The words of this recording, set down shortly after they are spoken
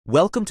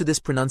Welcome to this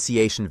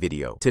pronunciation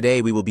video.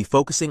 Today we will be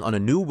focusing on a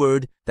new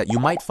word that you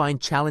might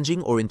find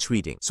challenging or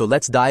intriguing. So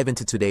let's dive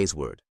into today's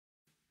word.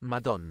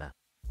 Madonna,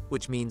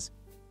 which means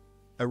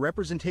a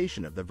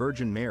representation of the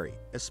Virgin Mary,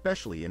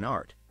 especially in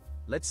art.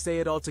 Let's say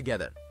it all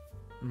together.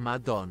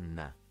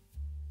 Madonna.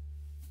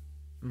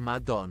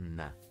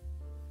 Madonna.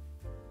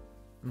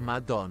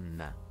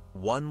 Madonna.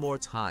 One more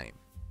time.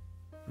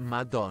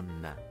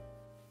 Madonna.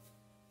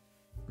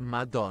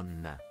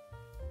 Madonna.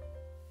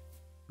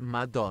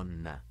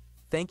 Madonna.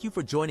 Thank you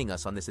for joining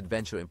us on this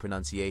adventure in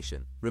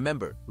pronunciation.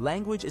 Remember,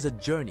 language is a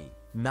journey,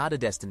 not a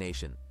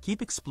destination.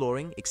 Keep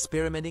exploring,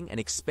 experimenting, and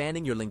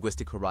expanding your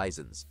linguistic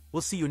horizons.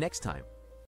 We'll see you next time.